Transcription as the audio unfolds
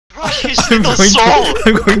His little soul!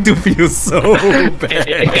 I'm going to feel so bad.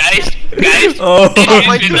 Guys, Oh, this is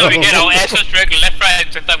we get our asses dragged left, right,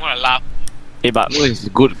 and center. I'm gonna laugh. Hey, but No, it's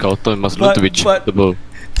good, Gautam. Must learn to be But- charitable.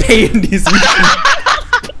 pain is no,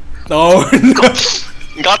 no.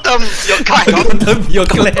 Gautam, your guy! Gautam, your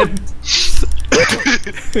clan.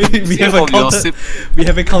 we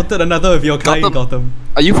have encountered another of your kind, Gautam.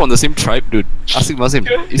 Are you from the same tribe, dude? Ask him.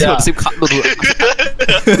 He's from the same caste. No, dude.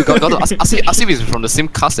 Gautam, ask him if he's from the same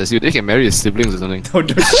caste as you. They can marry his siblings or something. Oh,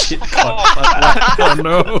 no shit. Oh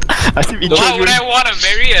no. Why would I want to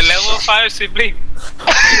marry a level 5 sibling?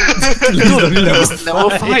 Level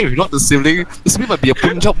 5, not the sibling. The sibling might be a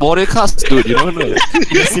Punjab warrior caste, dude. You don't know.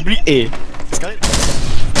 he's sibling A.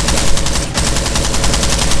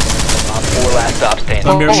 4 last stop standing.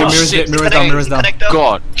 Oh, mirrors down. Connector.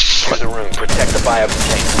 God. For the room, protect the bio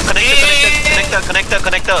container.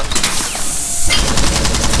 Connector.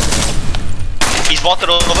 He's vaulted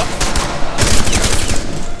over.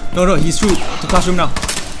 No, he's through to classroom now.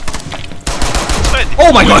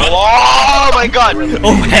 Oh my god! Oh my god!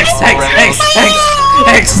 Oh, Hex!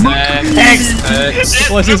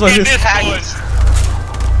 Watch this.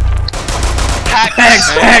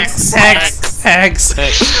 Hex!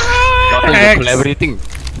 Gautam, you're collaborating.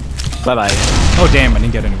 Bye bye. Oh damn, I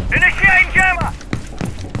didn't get anyone.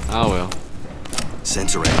 Ah well.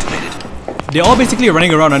 Sensor activated. They're all basically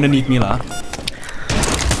running around underneath me lah.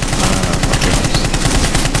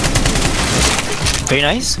 Very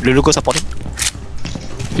nice. Luluko supporting.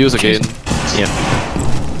 Fuse again. Yeah.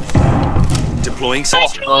 Deploying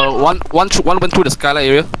sensor. One went through the skylight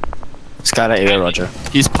area. Skylight area, Roger.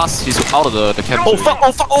 He's out of the camp. Oh fuck!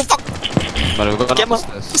 But we're going Gamma.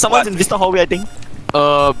 upstairs. Someone's in Vista hallway, I think.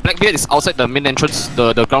 Blackbeard is outside the main entrance,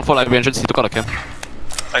 the ground floor library entrance. He took out the camp.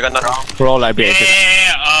 I got nothing. We're all library.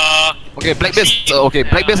 Okay,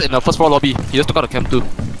 Blackbeard's in the first floor lobby. He just took out the camp too.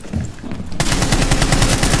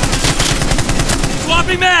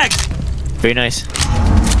 Swapping mag! Very nice.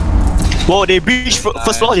 Whoa, they breached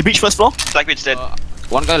first floor. Blackbeard's dead.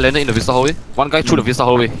 One guy landed in the Vista hallway. One guy through the Vista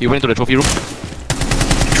hallway. He went into the trophy room.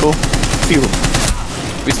 Trophy room.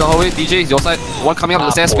 Vista hallway, DJ is your side. One coming up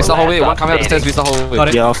the stairs, Vista hallway. One coming up the stairs, Vista hallway. Got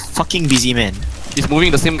it. You're fucking busy, man. He's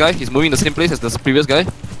moving the same guy. He's moving the same place as the previous guy.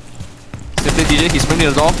 Same place, DJ. He's sprinting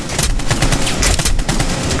the door.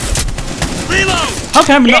 How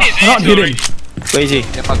can I not hit him? Where is he?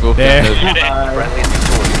 Can't go. There. Friendly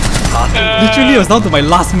victorious. Literally, I was down to my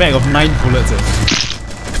last mag of 9 bullets.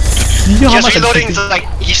 You know how Just much I'm reloading, shooting? it's like,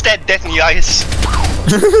 he stared death in the eyes.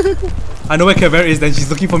 I know where Kavera is, then she's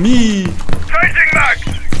looking for me.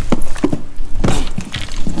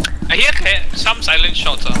 I hear some silent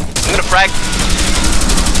shots. I'm gonna frag.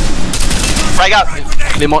 Frag out.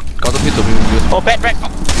 Claymore. Got the hit to me. Oh, bad rack.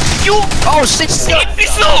 You! Oh shit! She's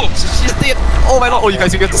dead! Oh my lord! Oh, you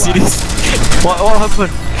guys get to see this. What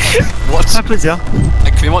happened? What happened, yeah?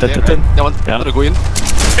 Like Claymore there, right? That one. Yeah. Want to go in?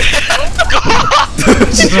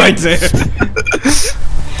 She's right there.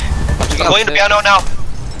 I'm going to piano now.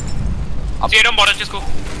 See, don't bother, just go.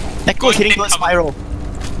 Echo is hitting towards Spiral.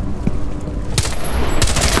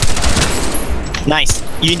 Nice.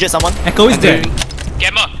 You injured someone? Echo is there.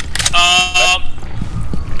 Gamma.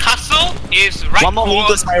 Castle is right One more hitting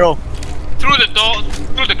towards Spiral. through the door,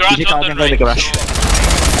 through the garage. You can't on the enter the right. garage.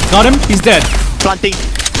 Got him. He's dead. Planting.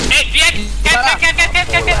 Hey, get.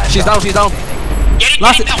 She's down. Get it,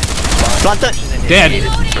 Last- get it now. Planted. Dead.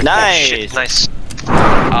 Nice. Nice.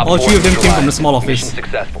 All 3 of them came from the small office. Mission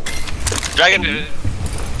successful. Dragon.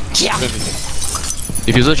 Yeah.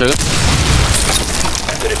 If you search it, The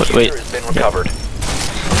diffuser Wait. has been recovered.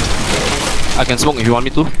 I can smoke if you want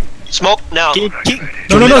me to. Smoke now. Kick.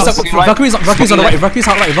 No. Valkyrie's on the right. Valkyrie's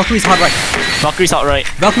hard right. Valkyrie's hard right. Valkyrie's out right.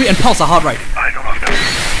 Valkyrie and Pulse are hard right.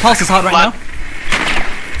 Pulse is hard right now.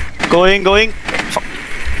 Going.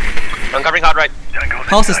 I'm covering hard right.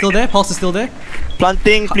 Pulse is still there.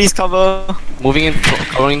 Planting, please cover. Moving in,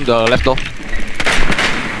 covering the left door.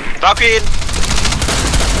 Valkyrie in.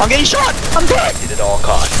 I'm getting shot. I'm dead. Protected at all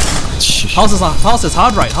costs. Pulse is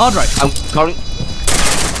hard right. I'm covering.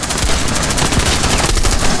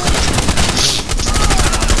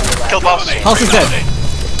 Kill boss. Pulse is dead.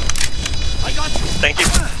 Thank you.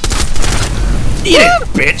 Eat it,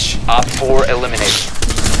 bitch. Op 4 eliminated.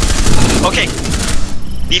 Okay.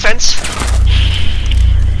 Defense.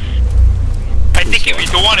 I think we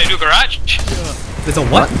don't want to do garage. There's a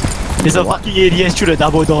what? There's a fucking ADS through the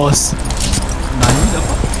double doors. Nani?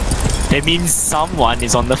 That means someone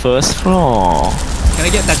is on the first floor. Can I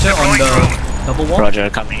get Thatcher on the double wall? Roger,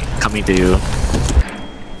 coming to you.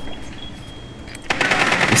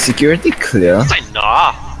 Is security clear? It's like,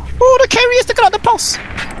 nah. Oh, the carrier is taking out the pulse.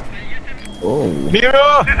 Oh.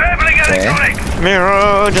 Mirror! Where?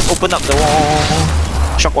 Mirror! Just open up the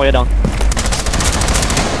wall. Shock wire down.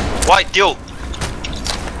 White, deal.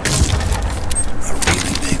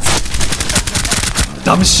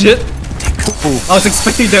 Dumb shit. I was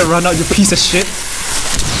expecting that run out, you piece of shit.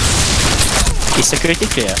 Is security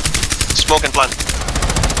clear? Smoke and plant.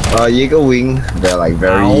 Jaeger wing. They're like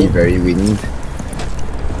very winged.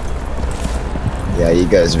 Yeah,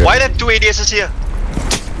 Jaeger is very. Why are there 2 ADSs here?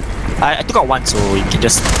 I took out one, so you can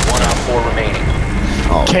just. 1 Op 4 remaining.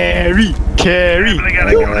 Oh. Carry!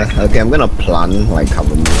 Okay, I'm gonna plant like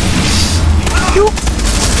cover me.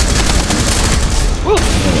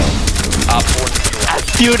 Op 4 I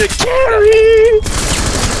feel the carry!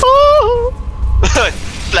 Oh!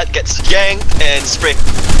 Flat gets yanked and spray.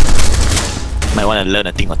 Might wanna learn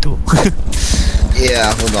a thing or two.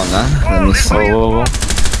 Yeah, hold on, let me see. Oh.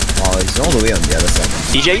 Oh, it's all the way on the other side.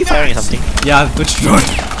 DJ, are you firing something? Yeah, good shot.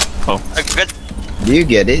 I get, Do you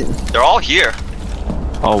get it? they're all here.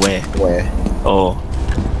 Oh, where? Where? Oh,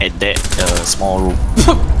 at that small room.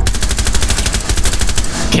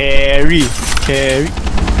 Carry! Where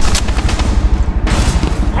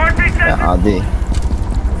are they?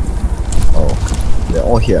 Oh, they're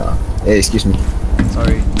all here. Hey, excuse me.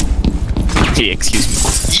 Sorry. Hey, excuse me.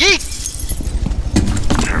 Yeet!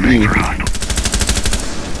 Me.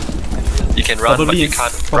 You can run, but you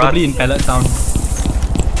can't run. Probably in Pallet Town.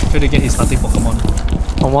 Try to get his starting Pokemon.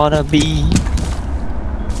 I wanna be.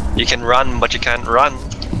 You can run, but you can't run.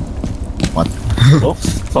 What? Oh,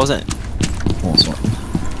 what was that? Oh, sorry.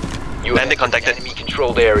 You Landing have contacted. enemy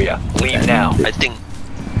controlled area. Leave now. I think.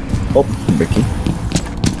 Oh, breaking.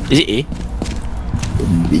 Is it A?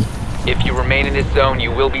 Couldn't be. If you remain in this zone,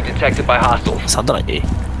 you will be detected by hostiles. Sounded like A.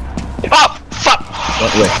 Oh! Fuck!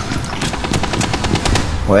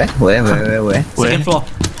 What, where? Second floor.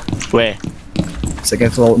 Where?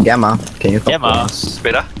 Second floor, Gamma. Can you talk Gamma. to us?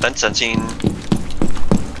 Beta, dan sensing.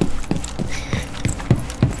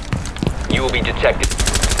 You will be detected.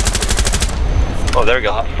 Oh, there we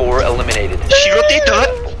go. Op 4 eliminated. She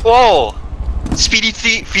rotated. Whoa! Speedy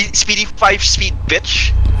 5 speed,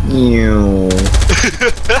 bitch. Ew.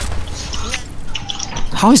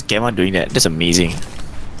 How is Gamma doing that? That's amazing.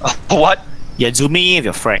 What? You're zooming in with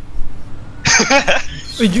your frag.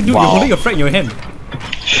 Wait, you do, Wow. you're holding a frag in your hand.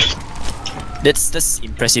 That's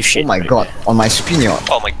impressive shit. Oh my right? god, on my screen, you're.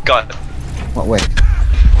 Oh my god. What, where?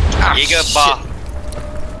 Jaeger bar.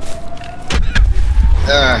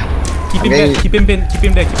 Keep him Okay. there, keep him there.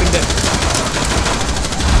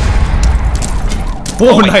 Whoa,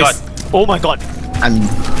 Oh my nice. god. Oh my god. I'm.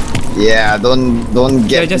 Yeah, don't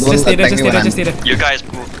Yeah, get. just don't stay there, attack just me stay when there, I'm- just stay there. You guys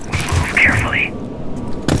move.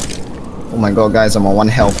 Oh my god, guys, I'm on 1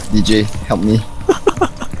 health. DJ, help me.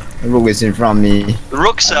 The rook is in front of me,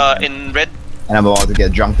 Rooks in red. and I'm about to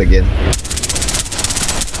get drunk again.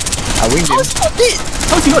 I winged him.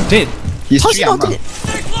 How's he not dead? He's How's 3 he not armor. dead?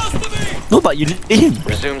 No, but you lit him.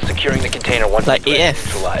 Resume securing the container once Like the threat AF. is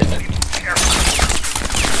neutralized.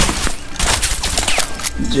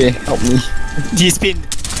 DJ, help me. He's pinned.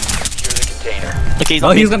 Secure the container. Okay, he's Oh,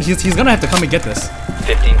 not he's pinned. gonna have to come and get this.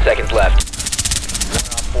 15 seconds left.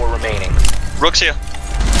 1 Op 4 remaining. Rooks here.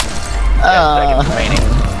 10 seconds remaining.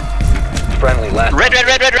 Friendly last. Red.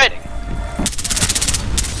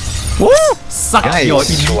 Woo! Suck Guys. your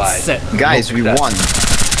elite Neutralized. set. Guys, we that. won.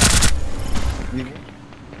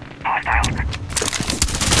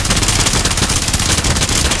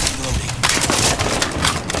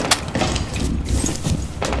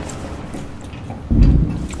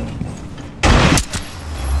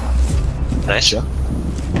 Nice. Sure.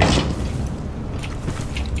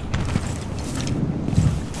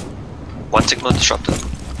 One signal disrupted.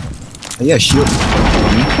 Yeah, shield.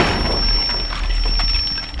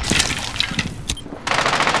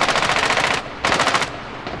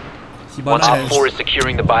 Hibana Op has... 4 is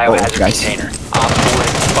securing the biohazard guys. container. Op 4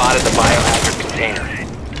 has spotted the biohazard container.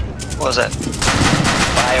 What was that?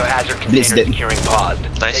 Biohazard Blitz container dead. securing paused.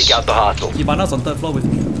 Nice. Take out the hostiles. Hibana's on 3rd floor with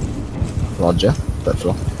me. Roger. 3rd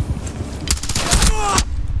floor.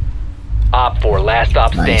 Op 4, last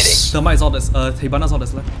stop Nice. Thermite is all that's Hibana's all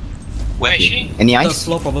that's left. Where is she? Any 3rd ice?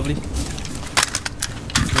 floor probably.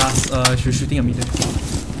 Last she was shooting a meter.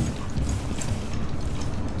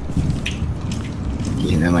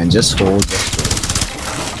 Okay, never mind. Just hold.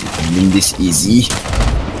 I mean this easy.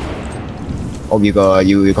 Oh,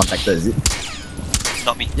 you contacted, is it?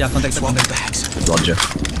 Not me. Yeah, contacted. Roger.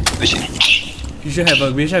 Where is she? We should have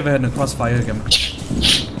a crossfire camera.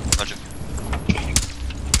 Roger.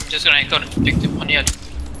 Just gonna act on objective on here.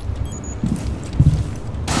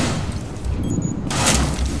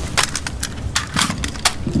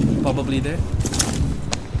 Probably there.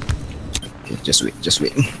 Okay, just wait, just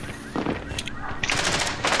wait.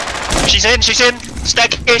 She's in.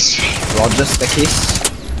 Staircase. Roger, staircase.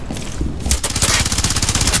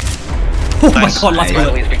 Oh my god, last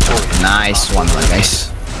Friendly minute. is victorious. Nice one,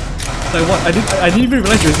 guys. Like what? I didn't even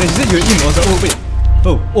realize you were there. She said you were in. I was like, oh wait.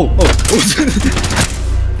 Oh.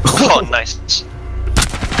 Oh, nice.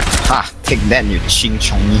 Ha! Take that, you ching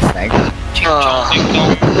chongy fag.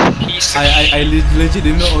 I legit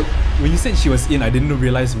didn't know. When you said she was in, I didn't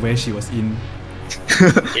realize where she was in.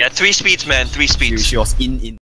 Yeah, 3 speeds, man. 3 speeds. She was in.